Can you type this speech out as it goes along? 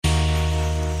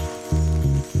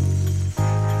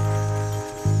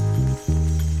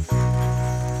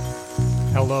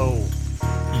Hello.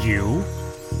 You?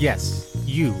 Yes,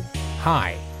 you.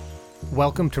 Hi.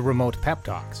 Welcome to Remote Pep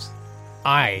Talks.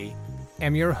 I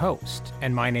am your host,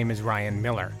 and my name is Ryan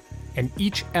Miller. In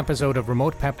each episode of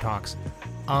Remote Pep Talks,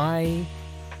 I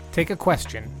take a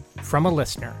question from a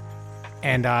listener,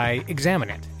 and I examine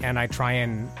it, and I try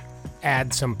and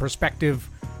add some perspective.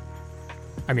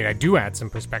 I do add some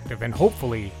perspective, and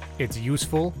hopefully it's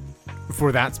useful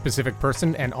for that specific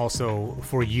person and also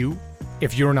for you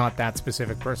if you're not that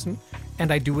specific person.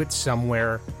 And I do it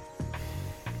somewhere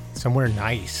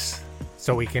nice,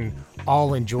 so we can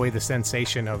all enjoy the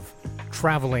sensation of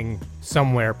traveling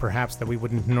somewhere perhaps that we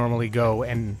wouldn't normally go,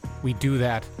 and we do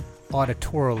that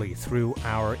auditorily through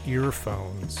our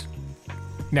earphones.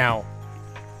 Now,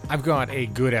 I've got a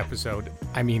good episode.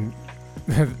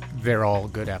 They're all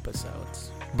good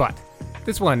episodes, but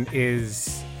this one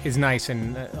is nice,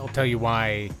 and I'll tell you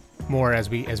why more as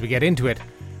we get into it.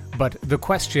 But the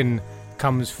question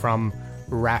comes from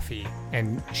Rafi,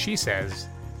 and she says,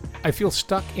 I feel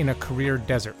stuck in a career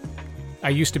desert. I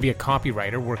used to be a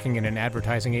copywriter working in an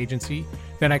advertising agency.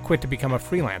 Then I quit to become a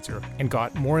freelancer and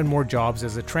got more and more jobs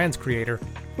as a trans creator,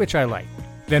 which I like.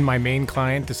 Then my main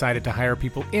client decided to hire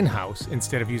people in-house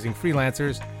instead of using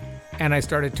freelancers, and I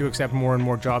started to accept more and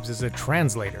more jobs as a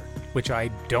translator, which I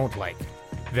don't like.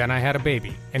 Then I had a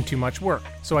baby and too much work,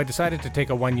 so I decided to take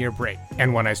a 1-year break.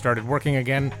 And when I started working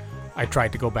again, I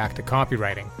tried to go back to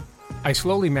copywriting. I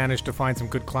slowly managed to find some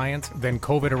good clients, then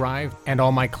COVID arrived, and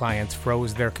all my clients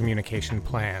froze their communication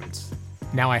plans.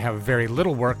 Now I have very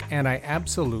little work, and I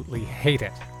absolutely hate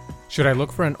it. Should I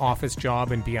look for an office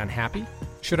job and be unhappy?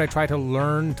 Should I try to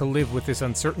learn to live with this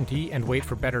uncertainty and wait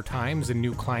for better times and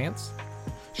new clients?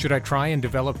 Should I try and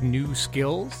develop new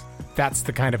skills? That's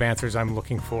the kind of answers I'm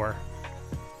looking for.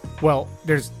 Well,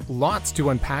 there's lots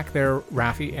to unpack there,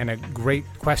 Rafi, and a great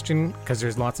question, because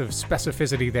there's lots of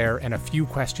specificity there and a few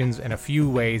questions and a few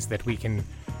ways that we can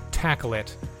tackle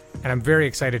it. And I'm very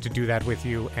excited to do that with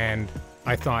you. And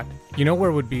I thought,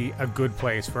 where would be a good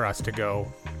place for us to go?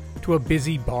 To a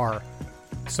busy bar,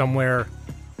 somewhere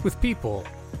with people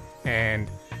and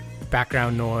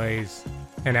background noise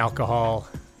and alcohol.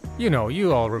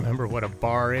 You all remember what a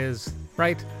bar is,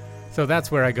 right? So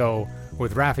that's where I go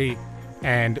with Rafi.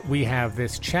 And we have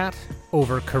this chat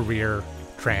over career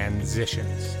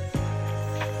transitions.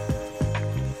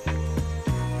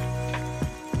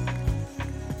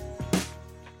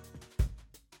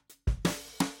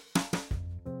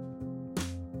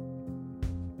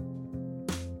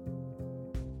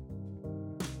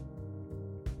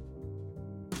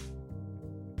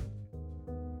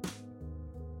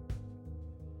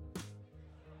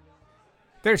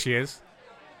 There she is.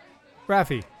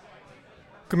 Rafi,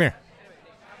 come here.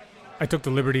 I took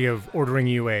the liberty of ordering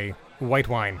you a white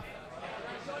wine.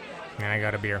 And I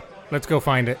got a beer. Let's go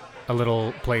find a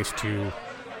little place to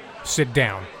sit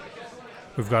down.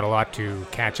 We've got a lot to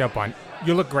catch up on.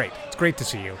 You look great. It's great to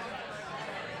see you.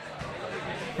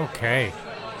 Okay.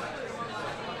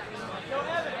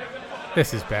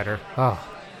 This is better. Oh.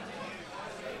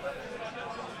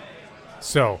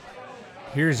 So,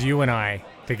 here's you and I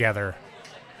together.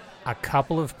 A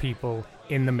couple of people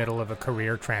in the middle of a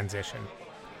career transition.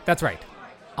 That's right.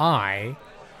 I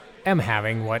am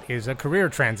having what is a career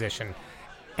transition.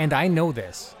 And I know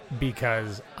this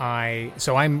because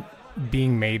I'm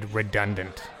being made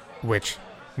redundant, which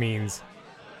means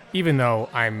even though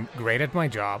I'm great at my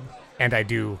job and I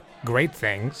do great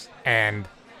things and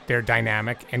they're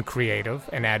dynamic and creative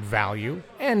and add value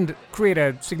and create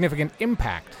a significant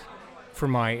impact for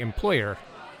my employer,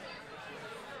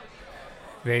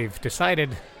 they've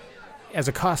decided as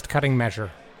a cost-cutting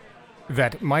measure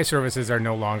that my services are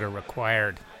no longer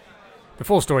required. The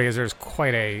full story is there's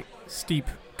quite a steep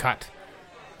cut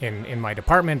in my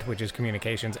department, which is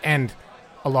communications, and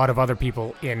a lot of other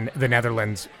people in the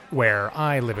Netherlands where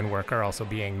I live and work are also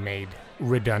being made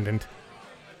redundant.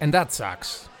 And that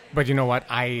sucks. But you know what?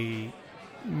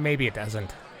 Maybe it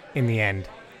doesn't in the end.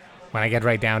 When I get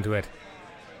right down to it,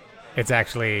 it's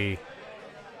actually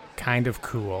kind of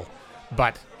cool.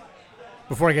 But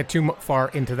before I get too far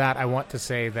into that, I want to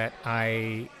say that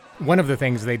one of the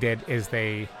things they did is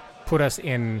they put us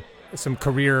in some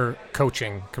career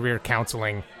coaching, career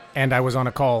counseling, and I was on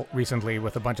a call recently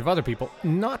with a bunch of other people,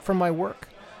 not from my work,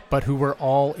 but who were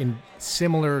all in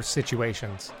similar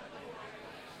situations.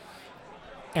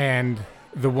 And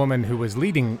the woman who was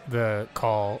leading the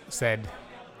call said,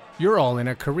 "You're all in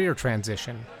a career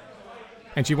transition."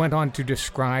 And she went on to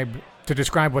describe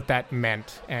what that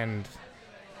meant, and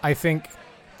I think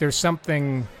there's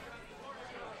something...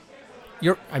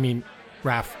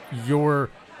 Raph,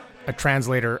 you're a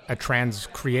translator, a trans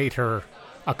creator,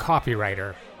 a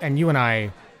copywriter. And you and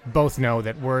I both know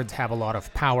that words have a lot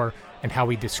of power and how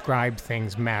we describe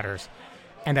things matters.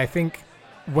 And I think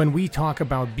when we talk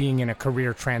about being in a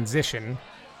career transition,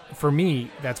 for me,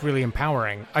 that's really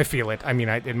empowering. I feel it. I mean,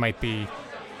 it might be,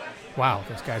 wow,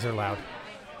 those guys are loud.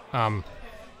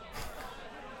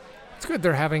 It's good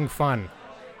they're having fun.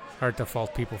 It's hard to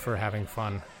fault people for having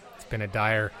fun. It's been a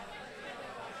dire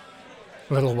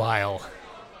little while.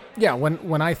 Yeah,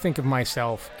 when I think of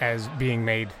myself as being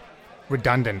made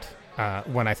redundant,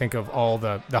 when I think of all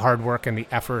the hard work and the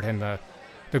effort and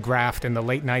the graft and the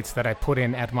late nights that I put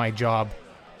in at my job,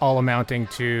 all amounting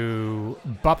to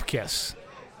bupkis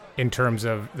in terms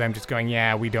of them just going,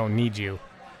 yeah, we don't need you.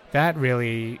 That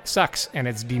really sucks and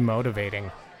it's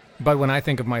demotivating. But when I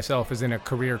think of myself as in a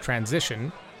career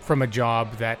transition from a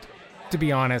job that, to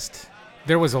be honest,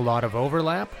 there was a lot of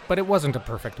overlap, but it wasn't a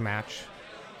perfect match.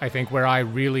 I think where I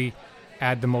really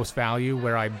add the most value,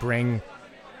 where I bring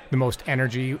the most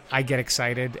energy, I get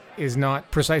excited, is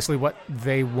not precisely what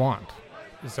they want.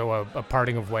 So a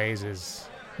parting of ways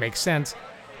makes sense.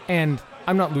 And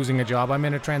I'm not losing a job. I'm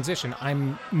in a transition.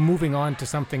 I'm moving on to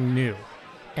something new.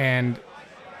 And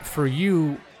for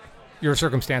you, your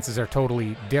circumstances are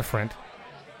totally different.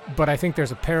 But I think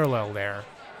there's a parallel there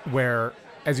where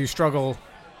as you struggle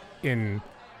in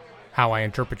how I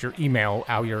interpret your email,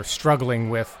 how you're struggling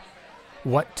with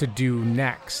what to do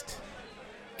next,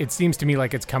 it seems to me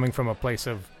like it's coming from a place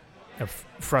of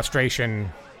frustration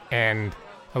and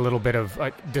a little bit of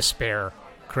despair.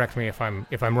 Correct me if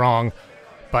I'm wrong,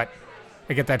 but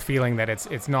I get that feeling that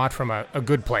it's not from a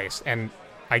good place, and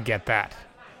I get that.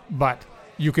 But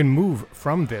you can move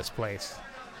from this place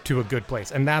to a good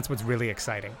place, and that's what's really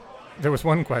exciting. There was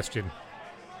one question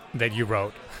that you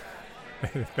wrote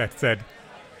that said,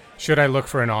 should I look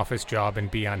for an office job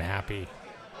and be unhappy?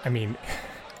 I mean,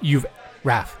 you've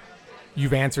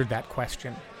answered that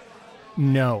question.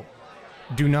 No,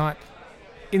 do not,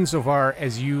 insofar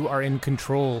as you are in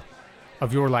control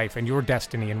of your life and your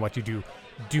destiny and what you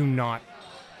do not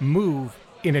move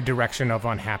in a direction of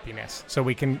unhappiness. So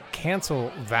we can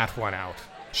cancel that one out.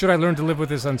 Should I learn to live with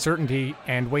this uncertainty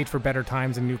and wait for better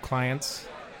times and new clients?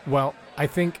 Well, I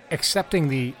think accepting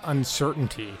the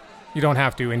uncertainty, you don't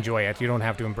have to enjoy it, you don't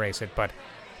have to embrace it, but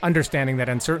understanding that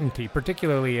uncertainty,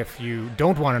 particularly if you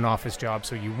don't want an office job,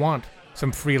 so you want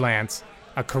some freelance,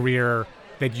 a career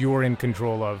that you're in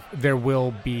control of, there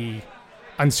will be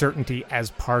uncertainty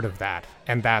as part of that.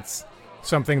 And that's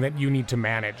something that you need to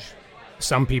manage.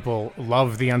 Some people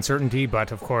love the uncertainty,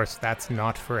 but of course that's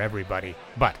not for everybody.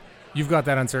 But you've got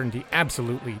that uncertainty,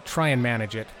 absolutely, try and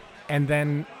manage it. And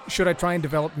then should I try and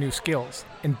develop new skills?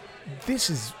 And this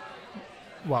is,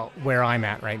 well, where I'm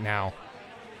at right now,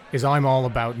 is I'm all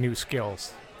about new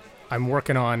skills. I'm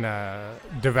working on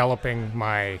developing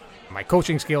my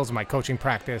coaching skills, my coaching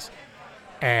practice,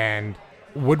 and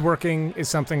woodworking is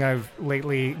something I've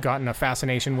lately gotten a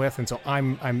fascination with, and so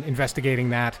I'm investigating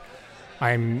that.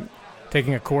 I'm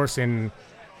taking a course in,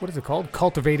 what is it called?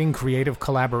 Cultivating creative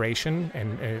collaboration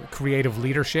and creative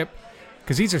leadership,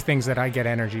 because these are things that I get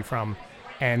energy from,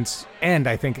 and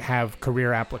I think have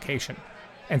career application.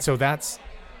 And so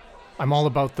I'm all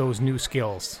about those new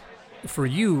skills. For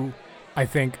you, I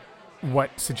think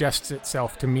what suggests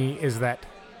itself to me is that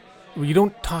you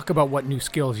don't talk about what new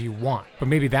skills you want, but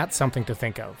maybe that's something to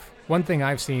think of. One thing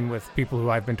I've seen with people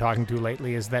who I've been talking to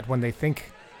lately is that when they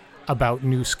think about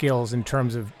new skills in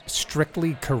terms of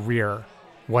strictly career,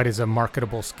 what is a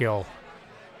marketable skill,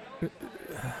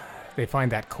 they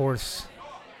find that course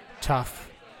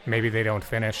tough. Maybe they don't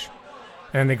finish.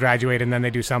 And then they graduate and then they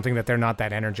do something that they're not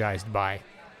that energized by.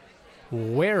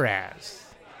 Whereas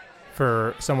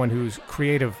for someone who's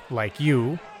creative like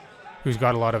you, who's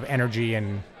got a lot of energy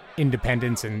and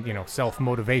independence and,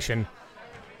 self-motivation,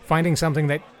 finding something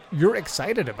that you're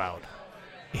excited about,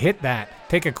 hit that.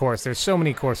 Take a course. There's so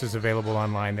many courses available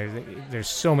online. There's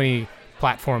so many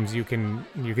platforms you can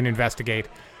investigate.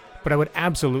 But I would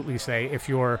absolutely say if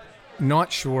you're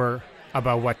not sure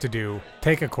about what to do,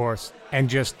 take a course and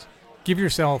just give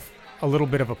yourself a little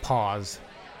bit of a pause.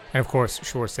 And of course,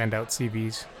 sure, send out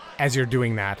CVs as you're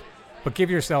doing that. But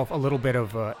give yourself a little bit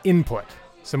of input,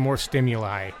 some more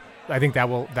stimuli. I think that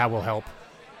will help.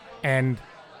 And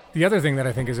the other thing that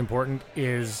I think is important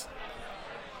is...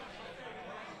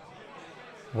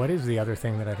 What is the other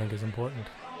thing that I think is important?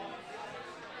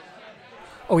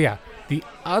 Oh yeah, the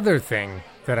other thing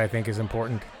that I think is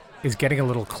important is getting a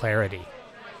little clarity.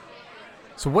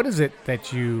 So what is it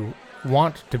that you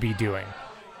want to be doing?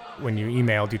 When you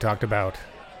emailed, you talked about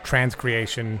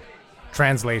transcreation,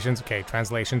 translations. Okay,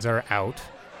 translations are out.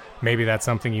 Maybe that's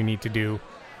something you need to do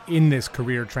in this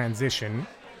career transition.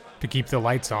 to keep the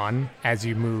lights on as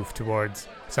you move towards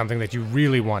something that you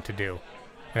really want to do.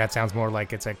 And that sounds more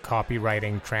like it's a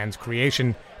copywriting,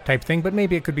 transcreation type thing, but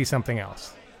maybe it could be something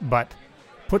else. But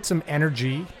put some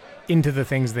energy into the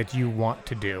things that you want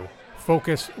to do.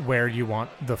 Focus where you want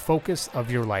the focus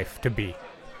of your life to be.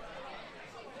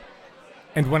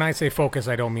 And when I say focus,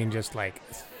 I don't mean just like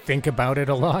think about it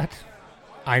a lot.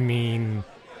 I mean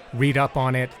read up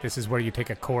on it. This is where you take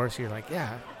a course. You're like,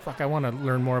 yeah, fuck, I want to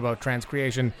learn more about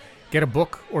transcreation. Get a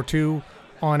book or two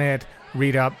on it.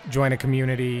 Read up, join a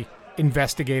community,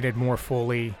 investigate it more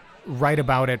fully, write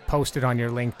about it, post it on your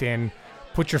LinkedIn,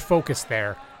 put your focus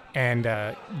there, and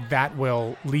that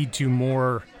will lead to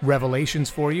more revelations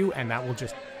for you, and that will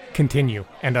just continue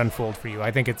and unfold for you.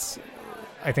 I think it's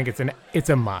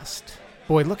a must.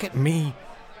 Boy, look at me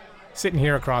sitting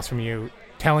here across from you,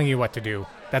 telling you what to do.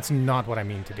 That's not what I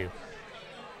mean to do.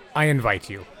 I invite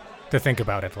you to think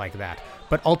about it like that.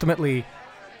 But ultimately,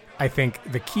 I think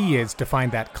the key is to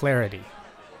find that clarity.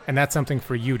 And that's something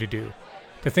for you to do.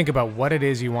 To think about what it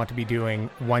is you want to be doing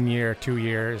 1 year, 2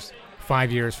 years,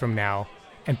 5 years from now,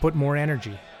 and put more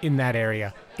energy in that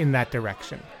area, in that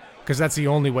direction. Because that's the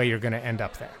only way you're going to end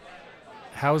up there.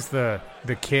 How's the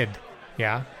kid?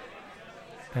 Yeah?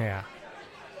 Yeah.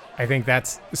 I think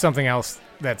that's something else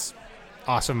that's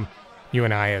awesome. You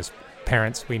and I as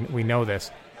parents, we know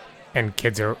this. And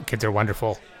kids are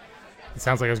wonderful. It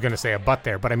sounds like I was going to say a but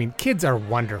there, but I mean, kids are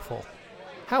wonderful.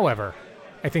 However,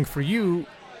 I think for you,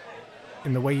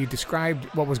 in the way you described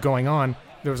what was going on,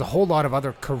 there was a whole lot of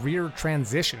other career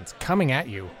transitions coming at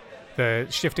you. The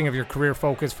shifting of your career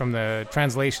focus from the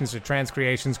translations to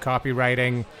transcreations,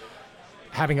 copywriting,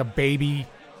 having a baby,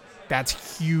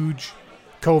 that's huge.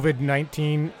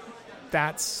 COVID-19,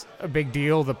 that's a big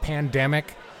deal. The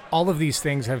pandemic, all of these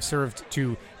things have served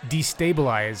to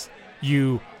destabilize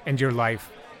you and your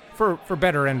life for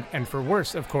better and for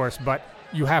worse, of course, but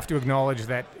you have to acknowledge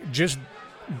that just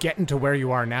getting to where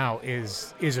you are now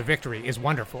is a victory, is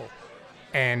wonderful.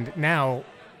 And now,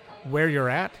 where you're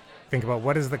at, think about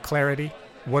what is the clarity,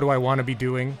 what do I want to be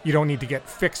doing? You don't need to get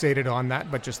fixated on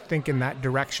that, but just think in that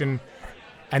direction,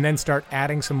 and then start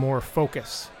adding some more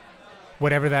focus,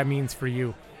 whatever that means for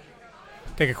you.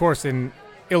 Take a course in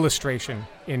illustration,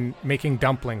 in making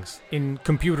dumplings, in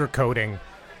computer coding,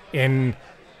 in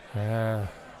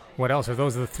what else? Are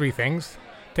those the three things?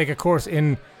 Take a course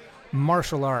in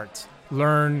martial arts.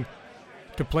 Learn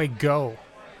to play Go.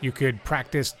 You could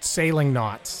practice sailing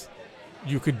knots.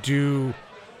 You could do,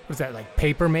 what's that, like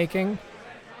paper making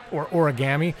or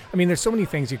origami? I mean, there's so many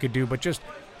things you could do, but just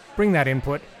bring that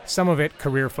input. Some of it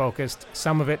career focused.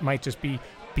 Some of it might just be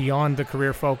beyond the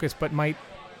career focus, but might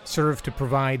serve to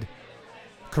provide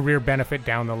career benefit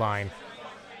down the line.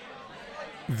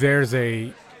 There's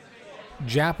a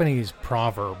Japanese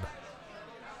proverb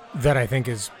that I think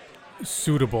is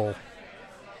suitable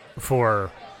for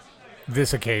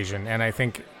this occasion, and I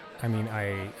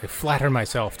flatter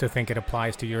myself to think it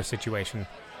applies to your situation.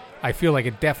 I feel like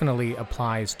it definitely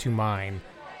applies to mine.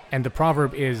 And the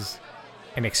proverb is,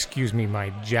 and excuse me, my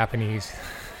Japanese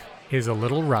is a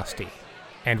little rusty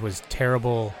and was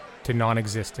terrible to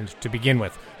non-existent to begin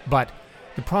with. But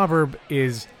the proverb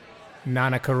is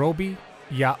Nanakarobi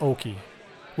Yaoki,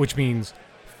 which means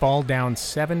fall down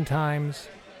 7 times,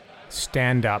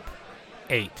 stand up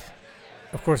 8.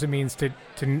 Of course, it means to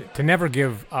never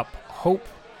give up hope,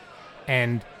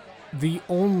 and the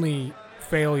only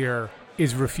failure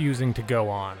is refusing to go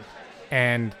on.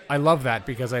 And I love that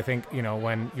because I think,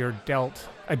 when you're dealt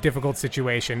a difficult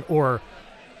situation or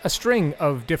a string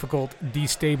of difficult,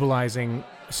 destabilizing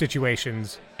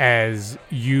situations as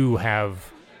you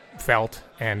have felt,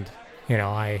 and,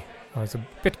 I was a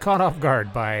bit caught off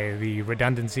guard by the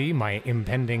redundancy, my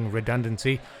impending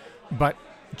redundancy, but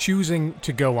choosing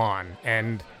to go on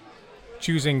and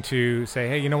choosing to say,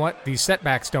 hey, you know what? These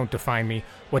setbacks don't define me.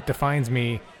 What defines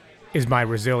me is my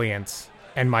resilience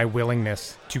and my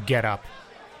willingness to get up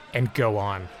and go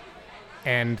on.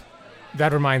 And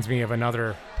that reminds me of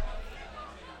another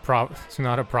it's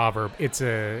not a proverb. It's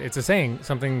a saying,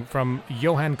 something from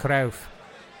Johan Cruyff,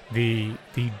 the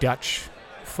Dutch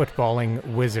footballing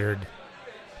wizard,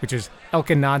 which is elke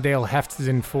nadeel heeft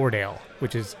zijn voordeel,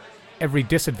 which is every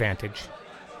disadvantage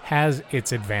has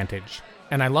its advantage.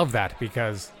 And I love that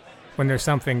because when there's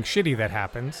something shitty that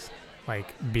happens,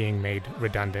 like being made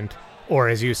redundant, or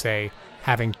as you say,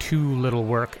 having too little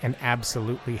work and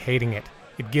absolutely hating it,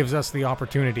 it gives us the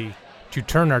opportunity to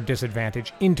turn our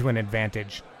disadvantage into an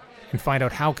advantage and find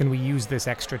out how can we use this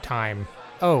extra time.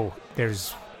 Oh,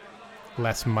 there's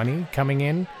less money coming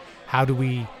in. How do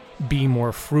we be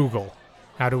more frugal?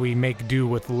 How do we make do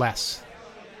with less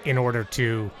in order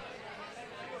to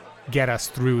get us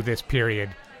through this period,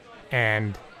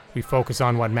 and we focus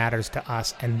on what matters to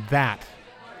us, and that,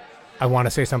 I want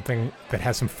to say something that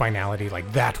has some finality,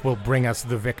 like that will bring us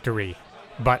the victory.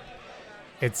 But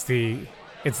it's the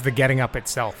getting up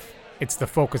itself. It's the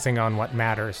focusing on what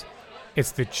matters.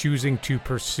 It's the choosing to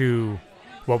pursue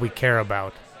what we care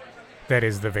about that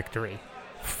is the victory.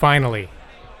 Finally,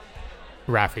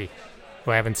 Rafi,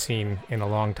 who I haven't seen in a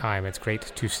long time, it's great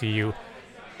to see you.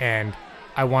 And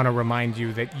I want to remind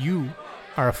you that you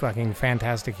are a fucking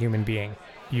fantastic human being.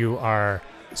 You are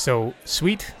so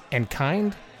sweet and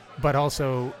kind, but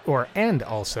also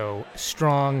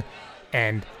strong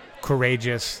and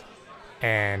courageous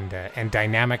and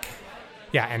dynamic,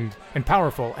 yeah, and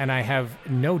powerful. And I have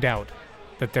no doubt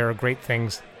that there are great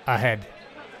things ahead.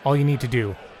 All you need to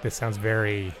do, this sounds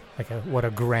very what a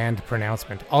grand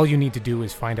pronouncement. All you need to do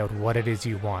is find out what it is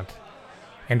you want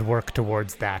and work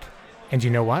towards that. And you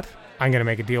know what? I'm going to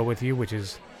make a deal with you, which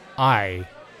is I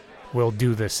will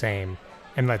do the same.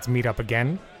 And let's meet up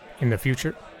again in the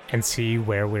future and see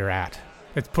where we're at.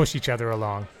 Let's push each other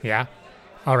along, yeah?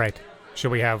 All right, shall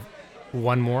we have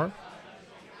one more?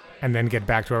 And then get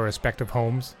back to our respective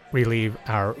homes, relieve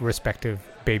our respective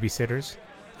babysitters?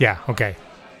 Yeah, okay.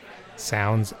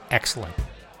 Sounds excellent.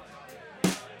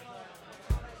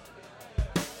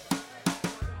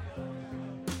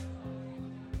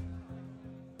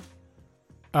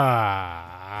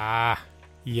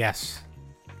 Yes.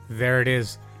 There it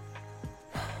is.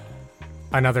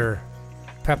 Another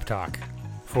pep talk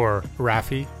for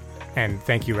Rafi. And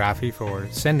thank you, Rafi, for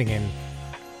sending in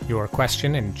your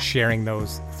question and sharing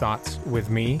those thoughts with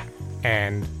me.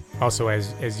 And also,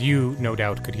 as you no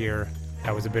doubt could hear,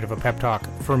 that was a bit of a pep talk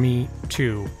for me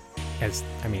too,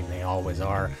 they always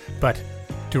are, but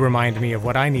to remind me of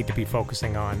what I need to be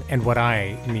focusing on and what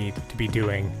I need to be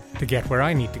doing to get where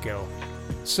I need to go.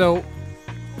 So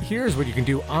here's what you can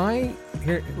do.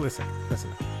 Listen.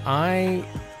 I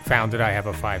found that I have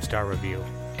a 5-star review,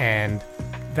 and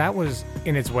that was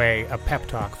in its way a pep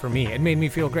talk for me. It made me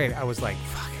feel great. I was like,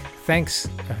 fuck, thanks,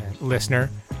 listener,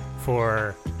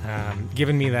 for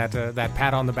giving me that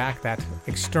pat on the back, that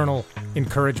external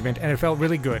encouragement, and it felt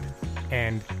really good.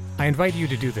 And I invite you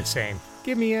to do the same.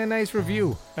 Give me a nice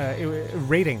review,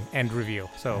 rating and review.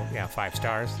 So yeah, 5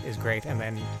 stars is great, and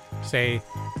then say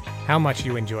how much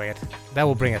you enjoy it. That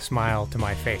will bring a smile to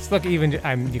my face. Look, even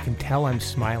you can tell I'm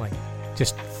smiling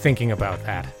just thinking about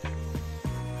that.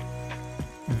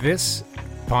 This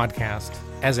podcast,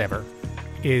 as ever,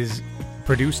 is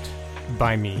produced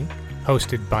by me,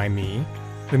 hosted by me.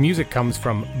 The music comes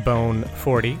from Bone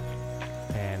 40,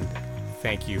 and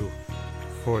thank you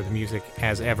for the music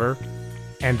as ever.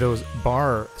 And those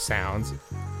bar sounds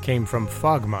came from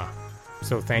Fogma.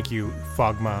 So thank you,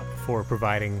 Fogma, for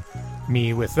providing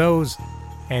me with those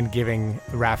and giving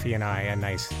Rafi and I a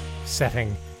nice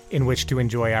setting in which to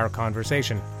enjoy our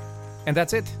conversation. And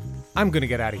that's it. I'm going to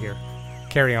get out of here.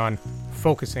 Carry on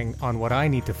focusing on what I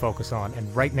need to focus on.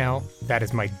 And right now, that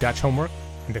is my Dutch homework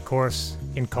and a course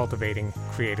in cultivating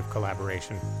creative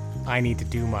collaboration. I need to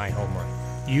do my homework.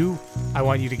 I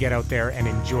want you to get out there and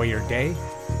enjoy your day.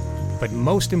 But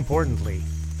most importantly,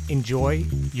 enjoy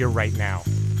your right now.